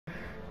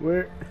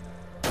Where?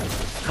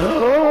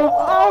 Oh,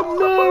 I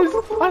missed!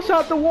 I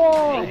shot the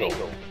wall!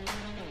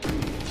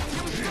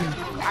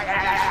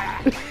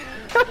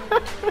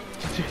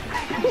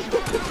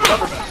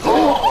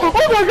 Oh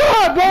my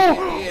god, bro!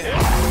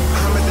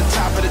 I'm at the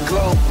top of the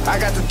globe. I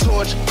got the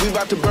torch. We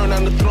about to burn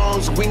down the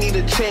thrones. We need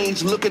a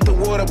change. Look at the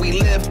water we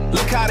live.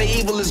 Look how the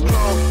evil is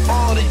grown.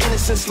 All the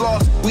innocence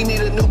lost. We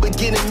need a new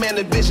beginning, man.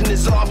 The vision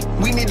is off.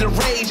 We need to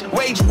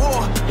wage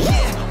war.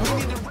 Yeah, we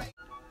need to rage.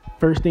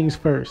 First things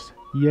first.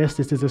 Yes,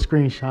 this is a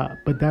screenshot,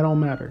 but that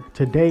don't matter.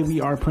 Today we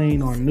are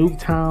playing on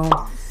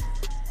nukeTown,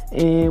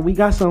 and we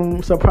got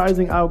some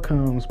surprising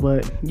outcomes,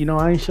 but you know,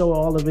 I ain't show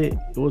all of it.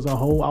 It was a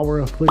whole hour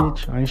of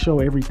footage. I ain't show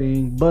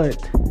everything, but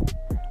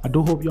I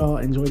do hope y'all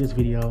enjoy this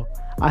video.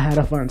 I had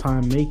a fun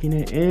time making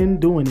it and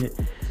doing it.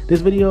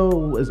 This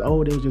video is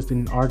old. It was just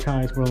in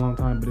archives for a long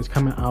time, but it's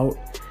coming out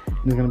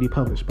and it's gonna be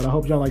published. But I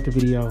hope y'all like the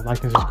video,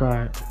 like and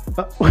subscribe.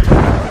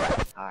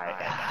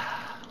 Alright.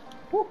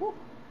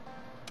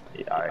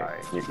 Alright.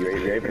 You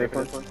ready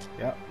for this one?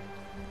 Yep.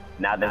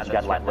 Now that you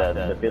got like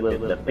the feel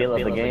of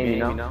the game, you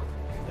know?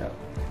 Yep.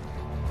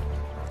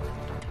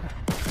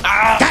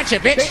 Gotcha,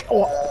 bitch!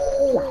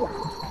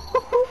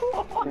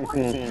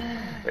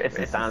 It's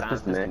a sound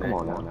system, man. Come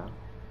on now.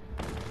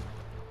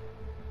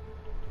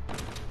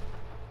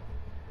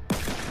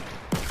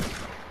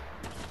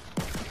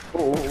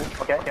 Oh,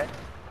 okay.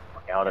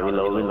 Hold on,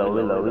 reload.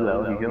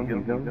 You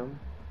feel me?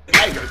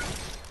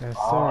 Yes, sir.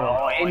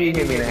 Oh, and you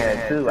hit me in the head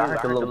too. I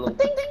heard the little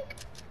ding ding.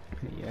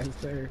 Yes,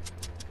 sir.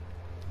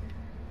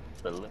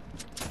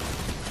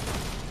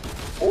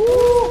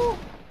 Ooh!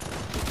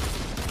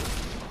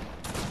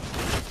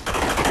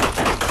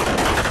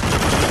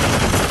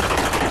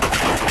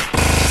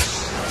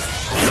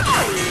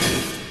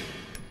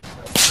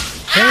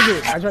 Dang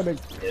it! I tried to.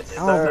 Yes, I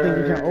don't think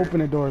you can open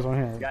the doors on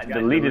here. Got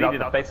deleted off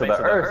the face of the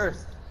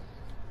earth.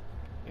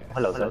 Yeah.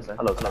 Hello, sir.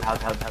 Hello.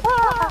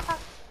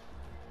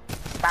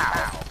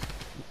 Bow.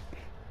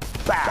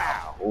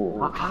 Bow. Ooh.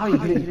 How are you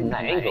getting from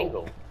that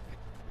angle?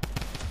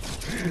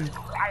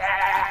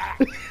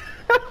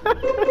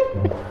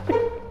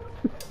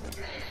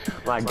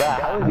 My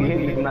God, how is he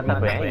hitting from that type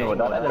of angle?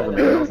 That doesn't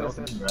make no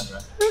sense, bro.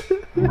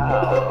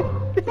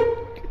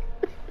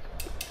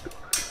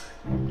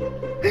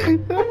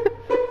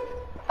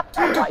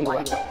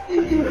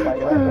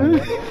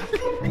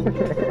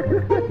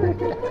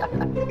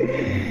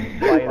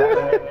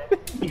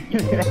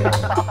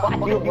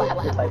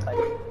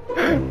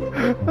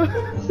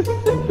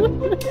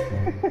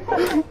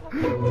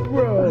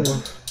 Bro,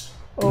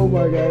 oh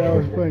my god, that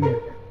was funny.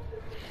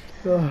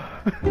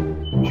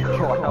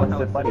 How is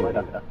it funny?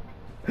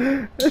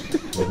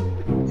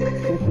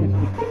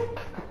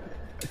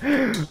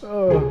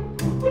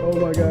 Oh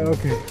my god,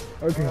 okay.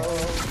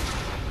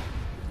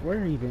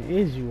 Where even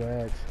is you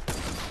at?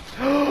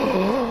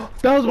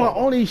 That was my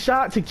only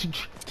shot to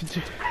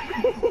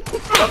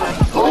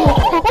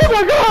oh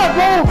my god,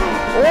 bro!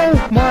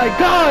 Oh my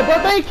god, bro,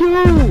 thank you!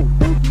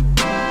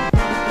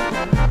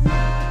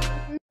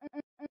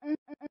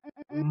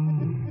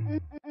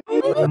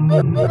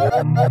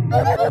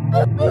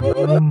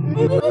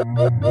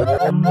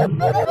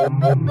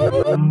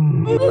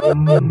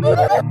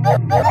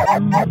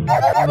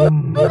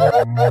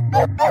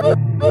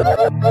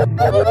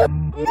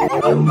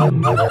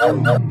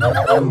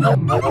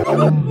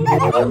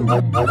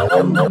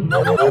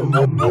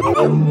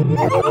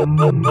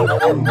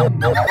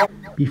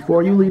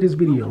 Before you leave this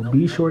video,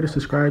 be sure to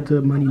subscribe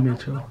to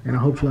MoneyMicthell, and I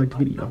hope you liked the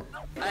video.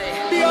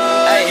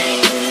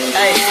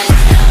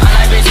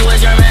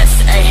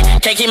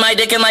 Can't keep my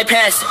dick in my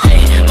pants. My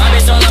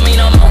bitch don't love me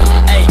no more.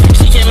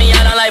 She kick me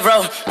out on life,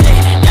 bro.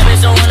 That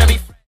bitch don't wanna be